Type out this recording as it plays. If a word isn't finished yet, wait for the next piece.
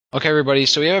Okay, everybody,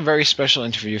 so we have a very special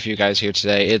interview for you guys here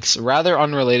today. It's rather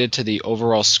unrelated to the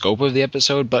overall scope of the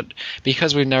episode, but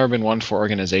because we've never been one for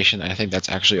organization, I think that's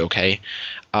actually okay.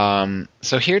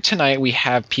 So here tonight we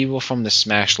have people from the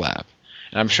Smash Lab,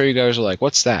 and I'm sure you guys are like,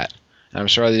 what's that? And I'm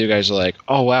sure other you guys are like,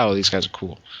 oh wow, these guys are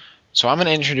cool. So I'm going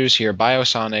to introduce here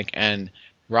Biosonic and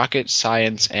Rocket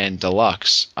Science and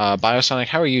Deluxe. Biosonic,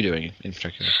 how are you doing in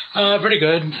particular? Pretty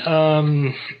good.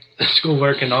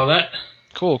 Schoolwork and all that.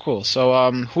 Cool, cool. So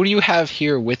who do you have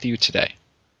here with you today?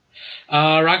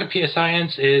 Rocket PS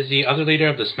Science is the other leader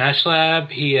of the Smash Lab.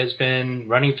 He has been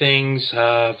running things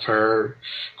for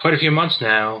quite a few months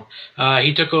now.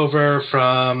 He took over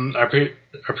from our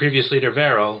previous leader,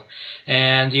 Veryl,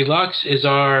 and Deluxe is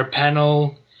our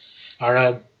panel,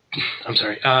 our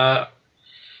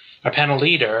panel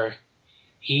leader.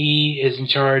 He is in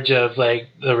charge of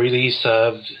the release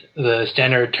of the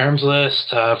standard terms list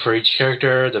for each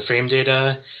character, the frame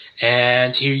data,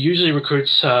 and he usually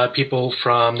recruits people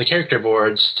from the character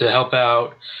boards to help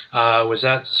out with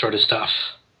that sort of stuff.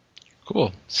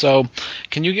 Cool. So,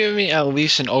 can you give me at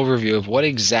least an overview of what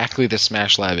exactly the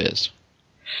Smash Lab is?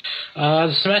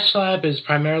 The Smash Lab is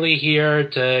primarily here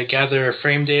to gather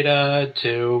frame data,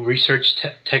 to research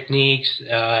techniques,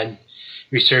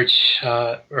 research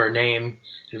or name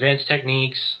advanced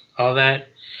techniques, all that.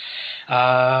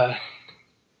 The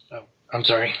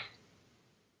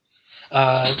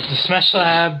Smash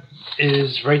Lab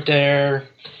is right there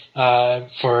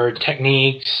for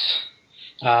techniques,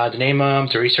 to name them,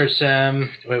 to research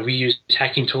them. We use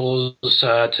hacking tools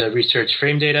to research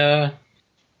frame data.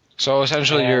 So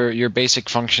essentially your basic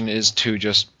function is to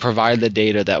just provide the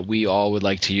data that we all would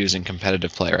like to use in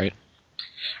competitive play, right?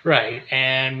 Right,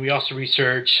 and we also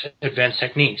research advanced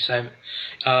techniques.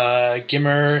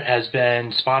 Gimmer has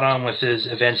been spot on with his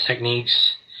advanced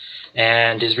techniques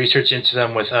and his research into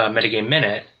them with Metagame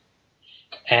Minute.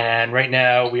 And right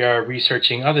now we are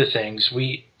researching other things.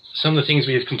 Some of the things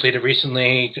we've completed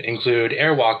recently include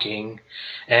airwalking,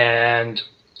 and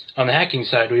on the hacking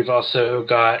side we've also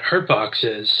got hurt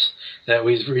boxes that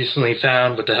we've recently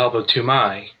found with the help of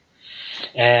Tumai.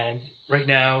 And right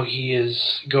now he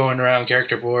is going around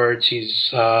character boards. He's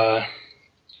not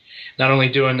only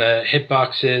doing the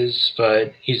hitboxes,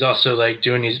 but he's also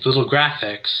doing these little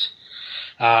graphics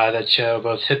that show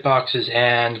both hitboxes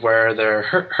and where their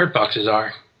hurt boxes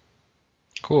are.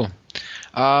 Cool.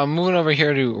 Moving over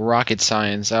here to Rocket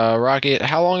Science. Rocket,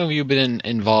 how long have you been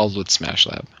involved with Smash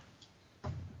Lab?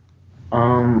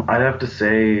 I'd have to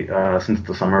say since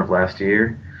the summer of last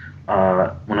year.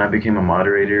 When I became a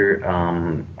moderator,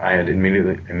 I had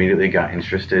immediately got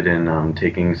interested in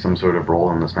taking some sort of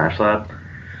role in the Smash Lab.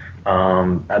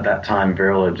 At that time,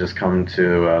 Viral had just come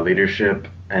to leadership,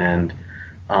 and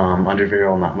under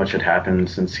Viral, not much had happened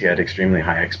since he had extremely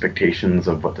high expectations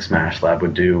of what the Smash Lab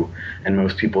would do, and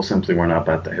most people simply weren't up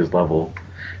at his level.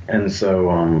 And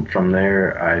so from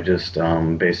there, I just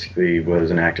basically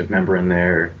was an active member in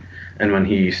there, and when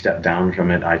he stepped down from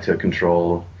it, I took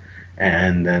control.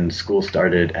 And then school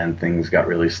started and things got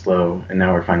really slow, and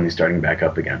now we're finally starting back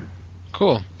up again.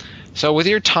 Cool. So with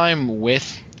your time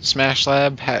with Smash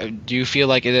Lab, do you feel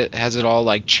like it has it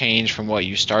all changed from what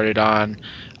you started on?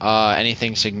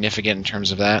 Anything significant in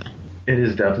terms of that? It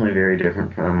is definitely very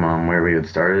different from where we had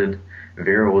started.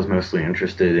 Vera was mostly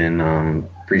interested in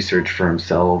research for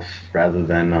himself rather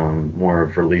than more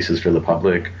of releases for the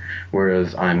public,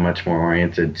 whereas I'm much more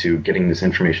oriented to getting this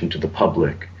information to the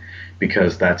public,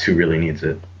 because that's who really needs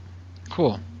it.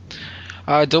 Cool.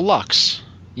 Deluxe,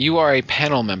 you are a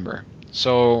panel member,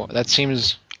 so that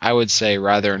seems, I would say,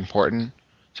 rather important.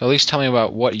 So at least tell me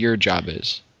about what your job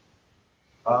is.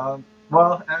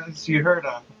 Well, as you heard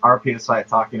RPSI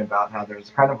talking about how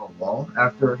there's kind of a lull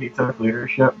after he took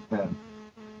leadership, and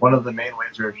one of the main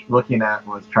ways we were looking at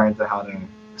was trying to how to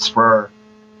spur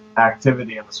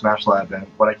activity in the Smash Lab, and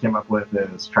what I came up with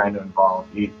is trying to involve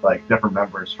different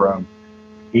members from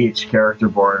each character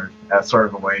board as sort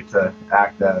of a way to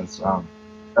act as a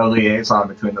liaison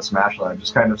between the Smash Lab,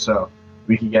 just kind of so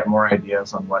we can get more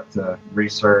ideas on what to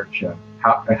research and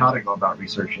how to go about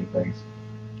researching things.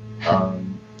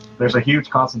 There's a huge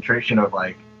concentration of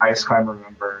Ice Climber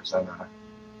members and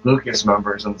Lucas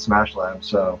members in the Smash Lab,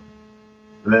 so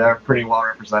they're pretty well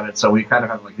represented. So we kind of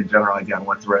have a general idea on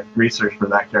what to research for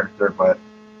that character, but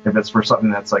if it's for something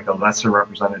that's a lesser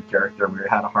represented character, we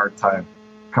had a hard time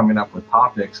coming up with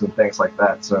topics and things like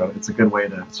that. So it's a good way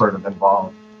to sort of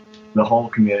involve the whole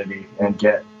community and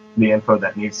get the info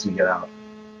that needs to get out.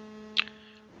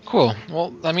 Cool.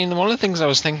 Well, I mean, one of the things I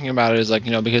was thinking about is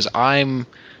because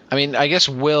I guess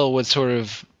Will would sort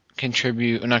of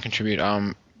contribute, or not contribute,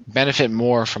 benefit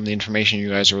more from the information you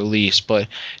guys release. But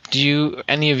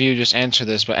any of you just answer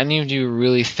this, but any of you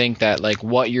really think that like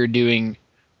what you're doing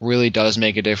really does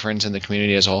make a difference in the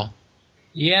community as a whole?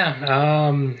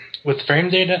 Yeah, with frame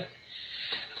data,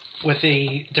 with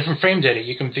the different frame data,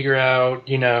 you can figure out,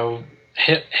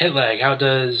 hit lag. How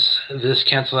does this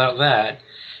cancel out that?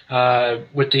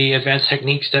 With the advanced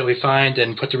techniques that we find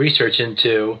and put the research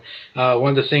into,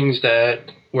 one of the things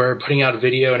that we're putting out a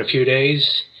video in a few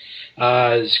days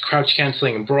is crouch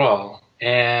canceling in Brawl.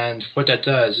 And what that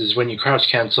does is when you crouch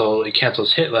cancel, it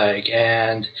cancels hit lag.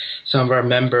 And some of our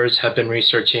members have been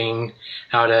researching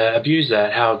how to abuse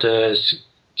that, how to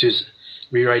just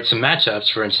rewrite some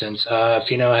matchups, for instance.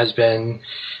 Fino has been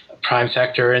a prime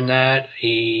factor in that.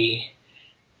 He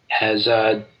has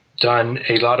done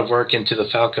a lot of work into the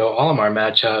Falco Olimar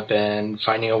matchup and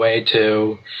finding a way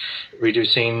to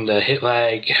reducing the hit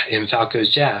lag in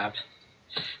Falco's jab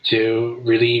to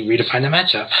really redefine the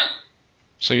matchup.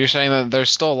 So you're saying that there's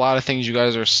still a lot of things you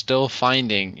guys are still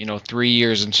finding, 3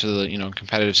 years into the,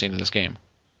 competitive scene of this game.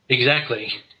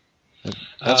 Exactly.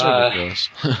 That's ridiculous.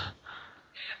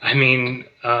 I mean,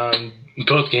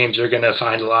 both games are going to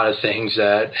find a lot of things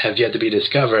that have yet to be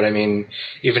discovered. I mean,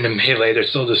 even in Melee, they're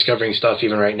still discovering stuff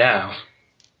even right now.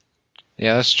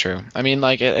 Yeah, that's true. I mean,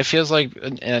 like, it feels like,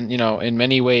 and in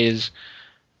many ways,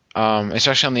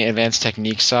 especially on the advanced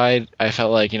technique side, I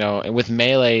felt like, with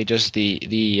Melee, just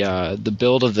the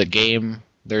build of the game,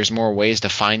 there's more ways to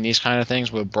find these kind of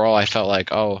things. With Brawl, I felt like,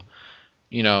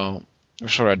 we're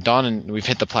sort of done and we've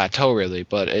hit the plateau really.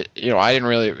 But I didn't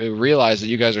really realize that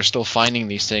you guys are still finding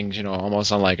these things,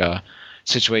 almost on like a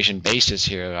situation basis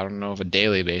here. I don't know if a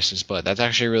daily basis, but that's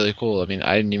actually really cool. I mean,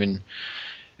 I didn't even.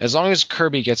 As long as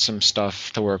Kirby gets some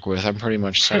stuff to work with, I'm pretty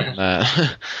much set on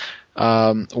that.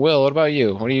 Will, what about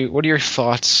you? What are your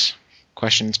thoughts,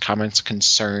 questions, comments,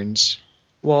 concerns?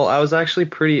 Well, I was actually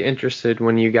pretty interested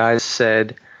when you guys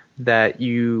said that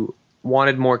you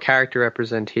wanted more character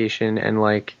representation and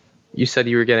like you said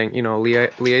you were getting,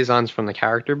 liaisons from the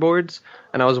character boards,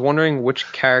 and I was wondering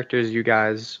which characters you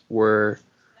guys were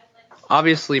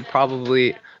obviously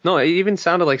probably no, it even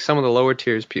sounded like some of the lower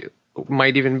tiers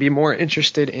might even be more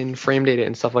interested in frame data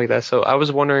and stuff like that. So I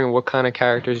was wondering what kind of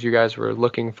characters you guys were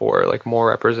looking for, like more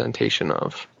representation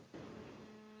of.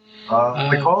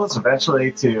 The goal is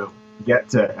eventually to get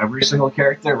to every single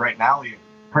character. Right now, we've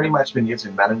pretty much been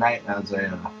using Meta Knight as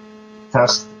a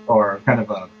test or kind of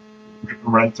a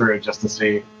run through just to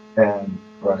see and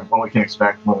what we can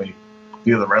expect when we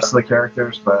do the rest of the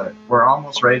characters. But we're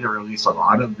almost ready to release a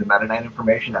lot of the Meta Knight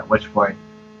information, at which point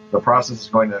the process is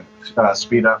going to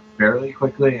speed up fairly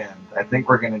quickly, and I think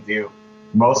we're going to do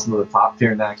most of the top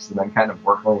tier next and then kind of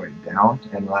work our way down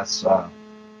unless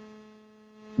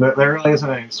there really isn't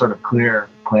any sort of clear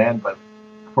plan, but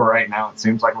for right now it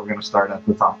seems like we're going to start at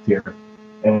the top tier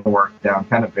and work down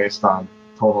kind of based on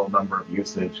total number of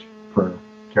usage per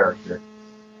character.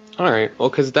 All right, well,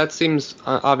 because that seems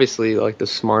obviously like the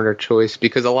smarter choice,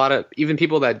 because a lot of even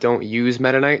people that don't use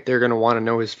Meta Knight, they're going to want to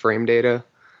know his frame data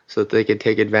so that they could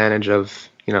take advantage of,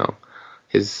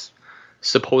 his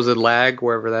supposed lag,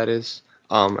 wherever that is,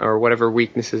 or whatever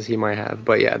weaknesses he might have.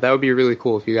 But yeah, that would be really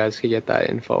cool if you guys could get that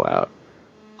info out.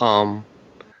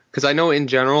 Because I know in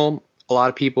general, a lot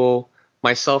of people,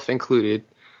 myself included,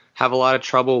 have a lot of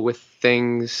trouble with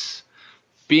things.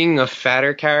 Being a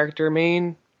fatter character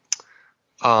main,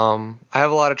 I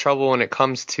have a lot of trouble when it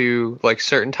comes to like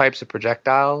certain types of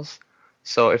projectiles.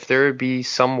 So if there would be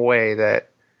some way that,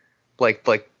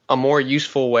 like a more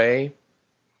useful way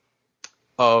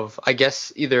of, I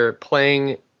guess, either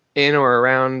playing in or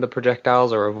around the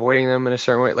projectiles or avoiding them in a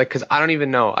certain way, like, because I don't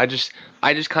even know. I just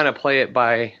kind of play it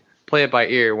by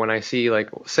ear when I see, like,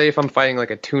 say if I'm fighting like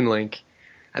a Toon Link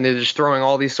and they're just throwing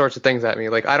all these sorts of things at me.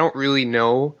 Like, I don't really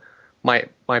know my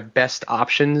best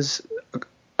options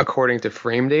according to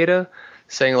frame data,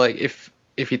 saying like if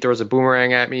he throws a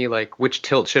boomerang at me, like which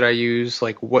tilt should I use,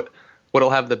 like what'll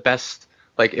have the best,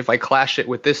 like if I clash it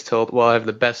with this tilt, will I have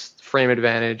the best frame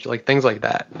advantage, like things like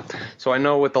that. So I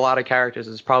know with a lot of characters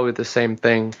it's probably the same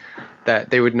thing, that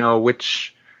they would know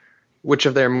which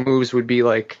of their moves would be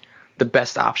like the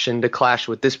best option to clash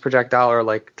with this projectile or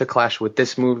like to clash with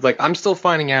this move. Like I'm still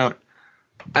finding out,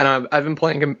 and I've been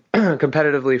playing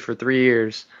competitively for 3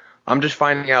 years. I'm just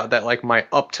finding out that like my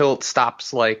up tilt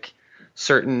stops like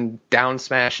certain down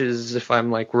smashes if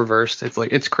I'm like reversed. It's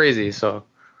like, it's crazy. So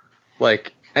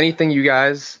like anything you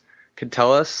guys could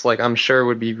tell us, like I'm sure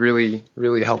would be really,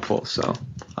 really helpful. So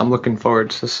I'm looking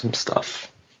forward to some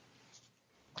stuff.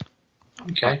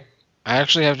 Okay. I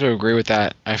actually have to agree with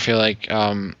that. I feel like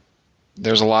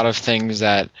there's a lot of things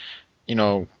that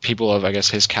people of, I guess,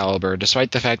 his caliber,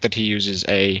 despite the fact that he uses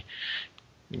a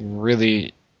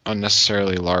really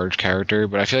unnecessarily large character.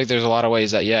 But I feel like there's a lot of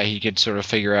ways that, yeah, he could sort of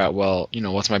figure out, well,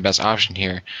 what's my best option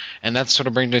here? And that sort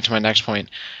of brings me to my next point.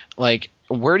 Like,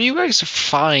 where do you guys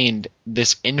find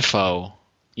this info?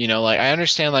 Like, I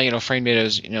understand, like, frame data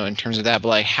is, in terms of that, but,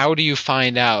 like, how do you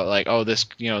find out, like, oh, this,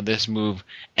 this move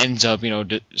ends up,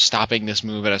 stopping this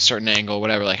move at a certain angle,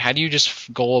 whatever? Like, how do you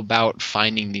just go about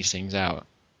finding these things out?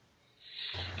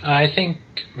 I think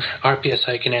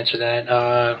RPSI can answer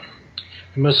that.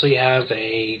 We mostly have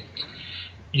a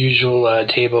usual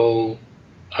table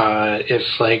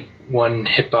if, like, one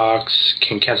hitbox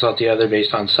can cancel out the other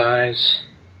based on size.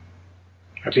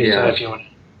 RPSI, if you want.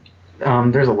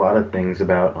 There's a lot of things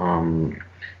about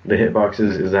the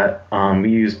hitboxes. Is that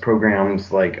we use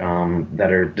programs like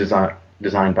that are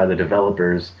designed by the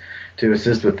developers to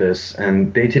assist with this,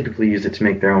 and they typically use it to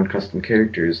make their own custom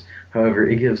characters. However,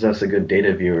 it gives us a good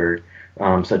data viewer,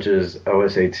 such as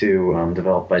OSA2,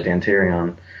 developed by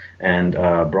Dantarion, and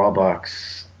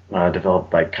Brawlbox, developed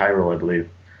by Chiral, I believe.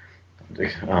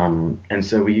 And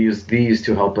so we use these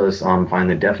to help us find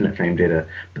the definite frame data.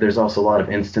 But there's also a lot of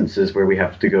instances where we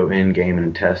have to go in game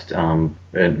and test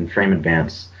in frame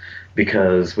advance,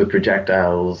 because with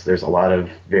projectiles there's a lot of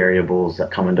variables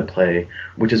that come into play,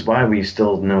 which is why we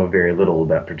still know very little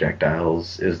about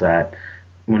projectiles. Is that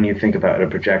when you think about a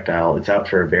projectile, it's out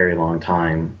for a very long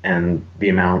time, and the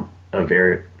amount of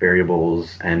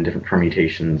variables and different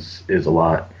permutations is a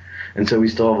lot. And so we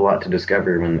still have a lot to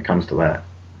discover when it comes to that.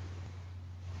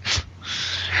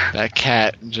 That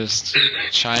cat just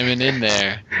chiming in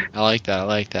there. I like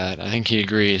that. I think he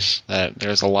agrees that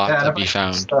there's a lot to be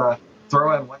found. Just,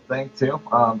 throw in one thing too.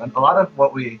 And a lot of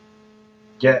what we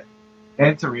get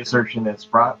into researching is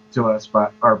brought to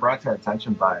our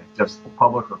attention by just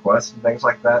public requests and things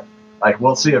like that. Like,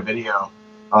 we'll see a video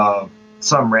of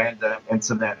some random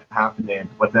incident happening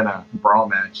within a brawl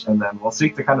match, and then we'll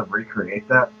seek to kind of recreate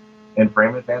that in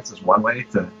frame advance as one way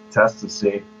to test to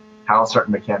see how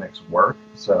certain mechanics work.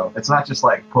 So it's not just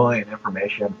like pulling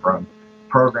information from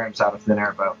programs out of thin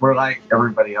air, but we're like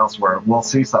everybody else where we'll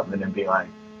see something and be like,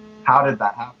 how did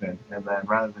that happen? And then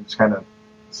rather than just kind of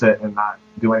sit and not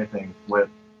do anything with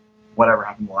whatever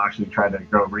happened, we'll actually try to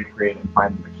go recreate and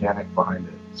find the mechanic behind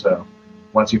it. So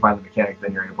once you find the mechanic,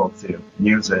 then you're able to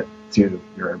use it to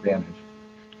your advantage.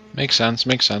 Makes sense.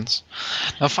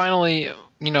 Now, finally,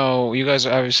 you guys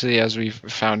obviously, as we've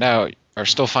found out, are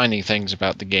still finding things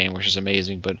about the game, which is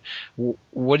amazing. But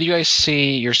what do you guys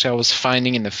see yourselves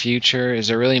finding in the future? Is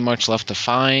there really much left to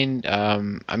find?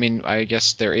 I mean, I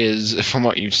guess there is from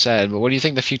what you said, but what do you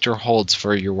think the future holds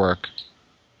for your work?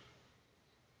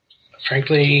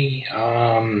 Frankly,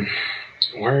 we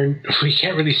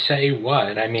can't really say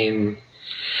what. I mean,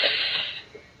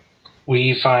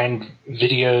 we find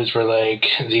videos where, like,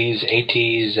 these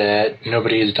ATs that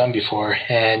nobody has done before,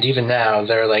 and even now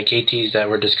there are, like, ATs that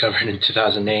were discovered in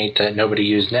 2008 that nobody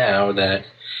used now, that,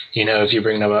 if you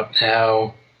bring them up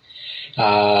now,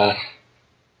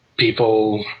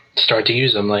 people start to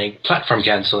use them, like platform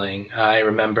canceling. I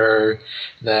remember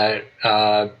that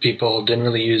people didn't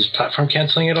really use platform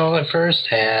canceling at all at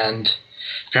first, and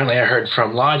apparently I heard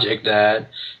from Logic that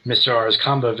Mr. R's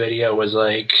combo video was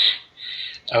like,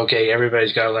 okay,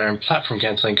 everybody's got to learn platform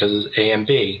canceling because it's A and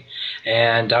B.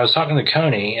 And I was talking to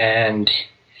Coney, and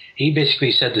he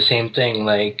basically said the same thing,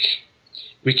 like,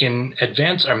 we can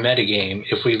advance our metagame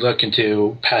if we look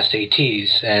into past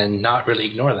ATs and not really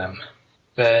ignore them.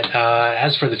 But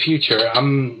as for the future,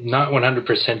 I'm not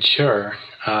 100% sure,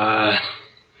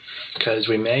 because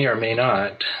we may or may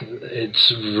not.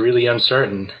 It's really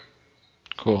uncertain.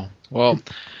 Cool. Well,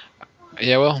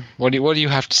 yeah, Will, what do you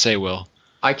have to say, Will?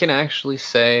 I can actually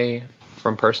say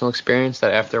from personal experience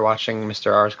that after watching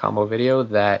Mr. R's combo video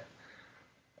that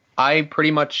I pretty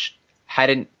much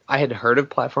I had heard of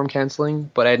platform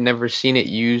canceling, but I had never seen it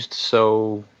used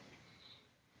so,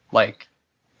 like,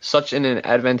 such in an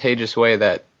advantageous way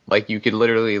that, like, you could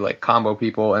literally, like, combo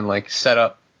people and, like, set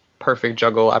up perfect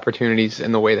juggle opportunities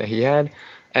in the way that he had.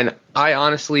 And I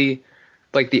honestly,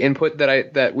 like, the input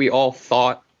that we all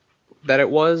thought that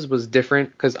it was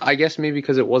different, because I guess maybe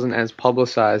because it wasn't as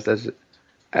publicized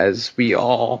as we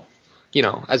all,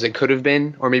 as it could have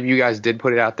been, or maybe you guys did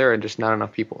put it out there and just not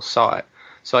enough people saw it.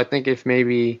 So I think if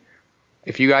you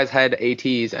guys had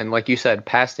ATs and, like you said,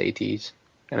 past ATs,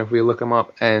 and if we look them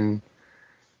up, and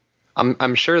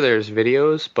I'm sure there's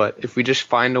videos, but if we just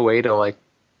find a way to, like,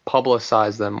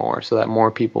 publicize them more so that more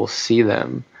people see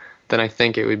them, then I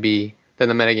think then the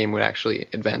metagame would actually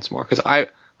advance more. Because I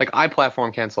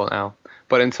platform cancel now,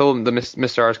 but until the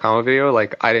Mr. R's combo video,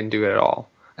 like, I didn't do it at all.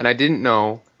 And I didn't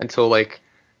know until, like,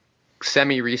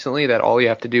 semi recently that all you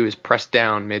have to do is press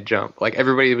down mid jump. Like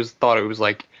everybody thought it was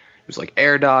like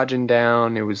air dodging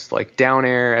down. It was like down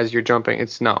air as you're jumping.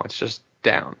 It's just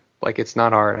down. Like it's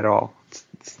not hard at all.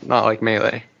 It's not like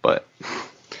Melee, but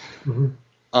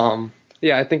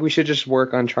yeah, I think we should just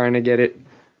work on trying to get it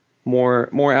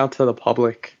more out to the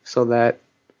public so that,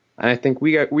 and I think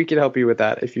we could help you with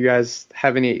that. If you guys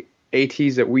have any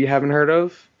ATs that we haven't heard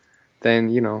of,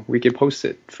 then we could post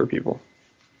it for people.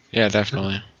 Yeah,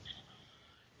 definitely.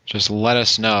 Just let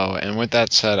us know. And with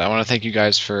that said, I want to thank you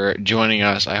guys for joining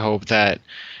us. I hope that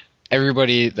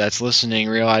everybody that's listening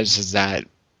realizes that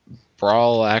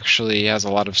Brawl actually has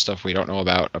a lot of stuff we don't know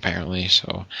about, apparently.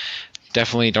 So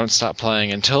definitely don't stop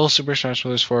playing until Super Smash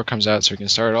Bros. 4 comes out so we can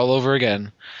start all over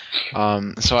again.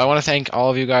 So I want to thank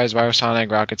all of you guys,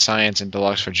 Biosonic, Rocket Science, and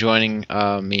Deluxe, for joining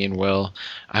me and Will.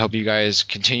 I hope you guys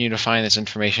continue to find this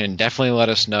information. Definitely let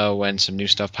us know when some new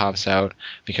stuff pops out,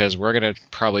 because we're going to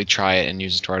probably try it and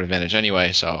use it to our advantage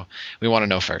anyway, so we want to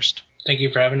know first. Thank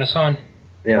you for having us on.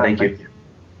 Yeah, thank you.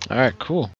 All right, cool.